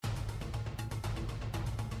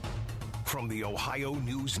From the Ohio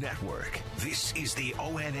News Network, this is the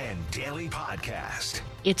ONN Daily Podcast.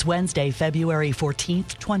 It's Wednesday, February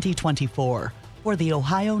 14th, 2024. For the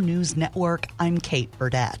Ohio News Network, I'm Kate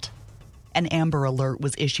Burdett. An Amber Alert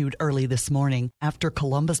was issued early this morning after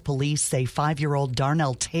Columbus police say 5-year-old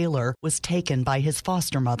Darnell Taylor was taken by his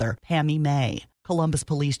foster mother, Pammy May. Columbus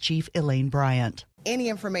Police Chief Elaine Bryant. Any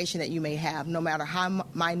information that you may have, no matter how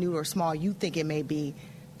minute or small you think it may be,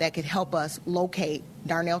 that could help us locate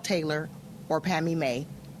Darnell Taylor or Pammy May,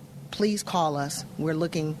 please call us. We're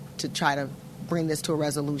looking to try to bring this to a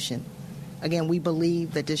resolution. Again, we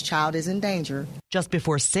believe that this child is in danger. Just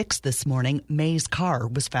before 6 this morning, May's car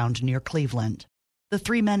was found near Cleveland. The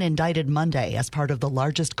 3 men indicted Monday as part of the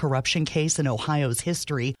largest corruption case in Ohio's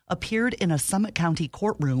history appeared in a Summit County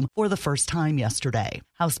courtroom for the first time yesterday.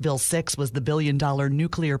 House Bill 6 was the billion-dollar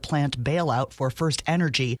nuclear plant bailout for First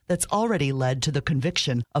Energy that's already led to the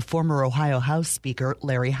conviction of former Ohio House Speaker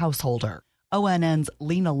Larry Householder. ONN's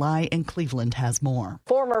Lena Lai in Cleveland has more.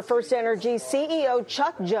 Former First Energy CEO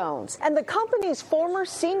Chuck Jones and the company's former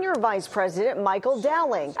senior vice president Michael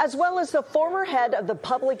Dowling, as well as the former head of the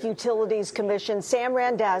Public Utilities Commission Sam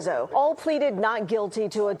Randazzo, all pleaded not guilty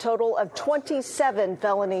to a total of 27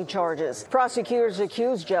 felony charges. Prosecutors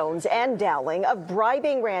accused Jones and Dowling of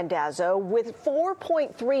bribing Randazzo with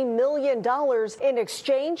 $4.3 million in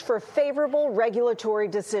exchange for favorable regulatory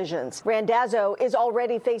decisions. Randazzo is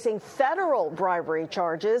already facing federal bribery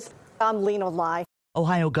charges. I'm Lena Lai.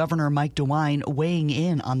 Ohio Governor Mike DeWine weighing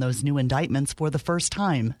in on those new indictments for the first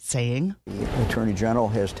time, saying, The Attorney General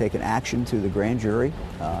has taken action through the grand jury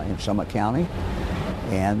in Summit County,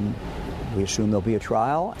 and we assume there'll be a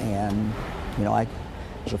trial. And,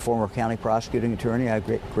 as a former county prosecuting attorney, I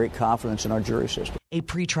have great confidence in our jury system. A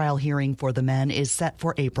pretrial hearing for the men is set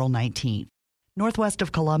for April 19th. Northwest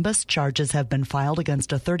of Columbus, charges have been filed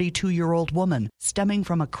against a 32-year-old woman stemming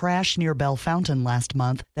from a crash near Bellefontaine last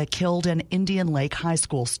month that killed an Indian Lake High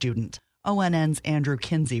School student. ONN's Andrew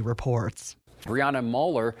Kinsey reports. Brianna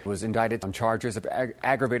Moeller was indicted on charges of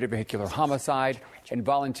aggravated vehicular homicide,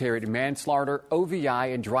 involuntary manslaughter,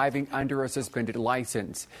 OVI, and driving under a suspended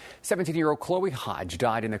license. 17-year-old Chloe Hodge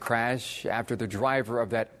died in the crash after the driver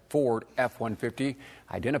of that Ford F-150,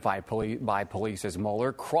 identified by police as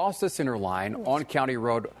Moeller, crossed the center line on County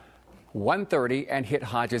Road 130 and hit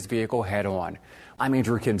Hodge's vehicle head-on. I'm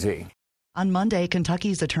Andrew Kinsey. On Monday,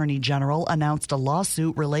 Kentucky's Attorney General announced a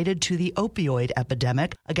lawsuit related to the opioid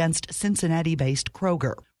epidemic against Cincinnati-based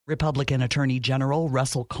Kroger. Republican Attorney General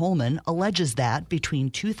Russell Coleman alleges that between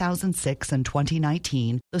 2006 and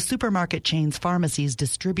 2019, the supermarket chain's pharmacies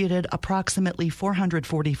distributed approximately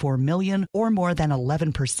 444 million, or more than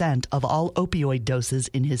 11% of all opioid doses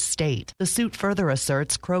in his state. The suit further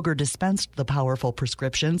asserts Kroger dispensed the powerful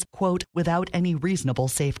prescriptions, quote, without any reasonable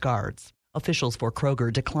safeguards. Officials for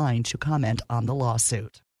Kroger declined to comment on the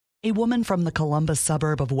lawsuit. A woman from the Columbus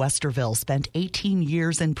suburb of Westerville spent 18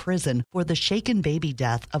 years in prison for the shaken baby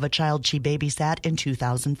death of a child she babysat in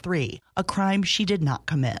 2003, a crime she did not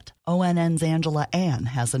commit. ONN's Angela Ann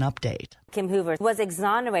has an update. Kim Hoover was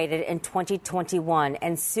exonerated in 2021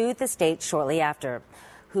 and sued the state shortly after.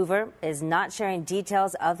 Hoover is not sharing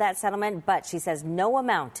details of that settlement, but she says no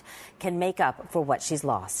amount can make up for what she's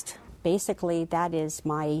lost. Basically, that is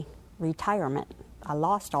my retirement. I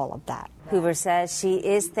lost all of that. Hoover says she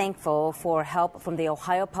is thankful for help from the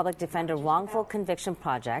Ohio Public Defender Wrongful Conviction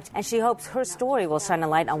Project, and she hopes her story will shine a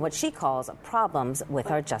light on what she calls problems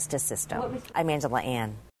with our justice system. I'm Angela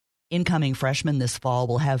Ann. Incoming freshmen this fall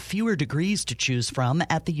will have fewer degrees to choose from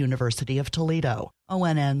at the University of Toledo.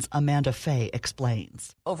 ONN's Amanda Fay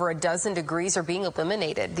explains. Over a dozen degrees are being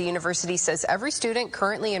eliminated. The university says every student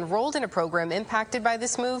currently enrolled in a program impacted by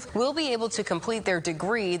this move will be able to complete their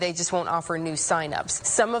degree. They just won't offer new signups.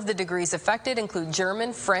 Some of the degrees affected include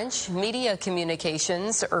German, French, media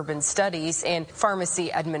communications, urban studies, and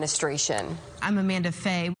pharmacy administration. I'm Amanda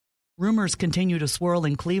Fay. Rumors continue to swirl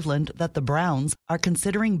in Cleveland that the Browns are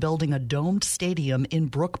considering building a domed stadium in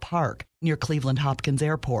Brook Park near Cleveland Hopkins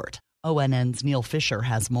Airport. ONN's Neil Fisher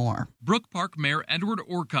has more. Brook Park Mayor Edward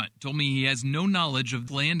Orcutt told me he has no knowledge of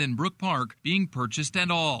land in Brook Park being purchased at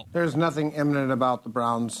all. There's nothing imminent about the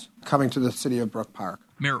Browns coming to the city of Brook Park.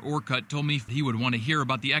 Mayor Orcutt told me he would want to hear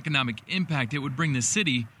about the economic impact it would bring the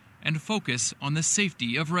city and focus on the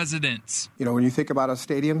safety of residents. You know, when you think about a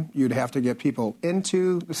stadium, you'd have to get people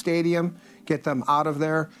into the stadium, get them out of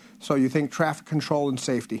there. So you think traffic control and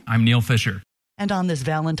safety. I'm Neil Fisher. And on this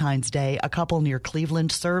Valentine's Day, a couple near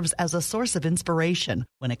Cleveland serves as a source of inspiration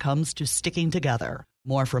when it comes to sticking together.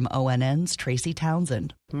 More from ONN's Tracy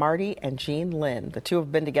Townsend. Marty and Jean Lynn. The two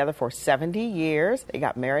have been together for 70 years. They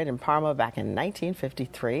got married in Parma back in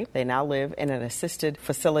 1953. They now live in an assisted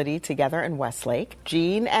facility together in Westlake.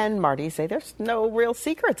 Jean and Marty say there's no real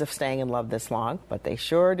secrets of staying in love this long, but they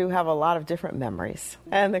sure do have a lot of different memories.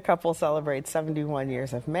 And the couple celebrates 71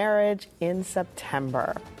 years of marriage in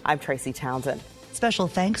September. I'm Tracy Townsend. Special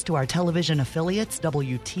thanks to our television affiliates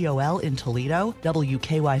WTOL in Toledo,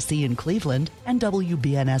 WKYC in Cleveland, and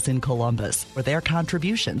WBNS in Columbus for their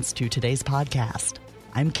contributions to today's podcast.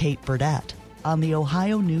 I'm Kate Burdett on the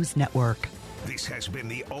Ohio News Network. This has been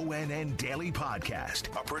the ONN Daily Podcast,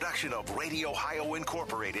 a production of Radio Ohio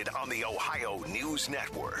Incorporated on the Ohio News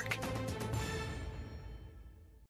Network.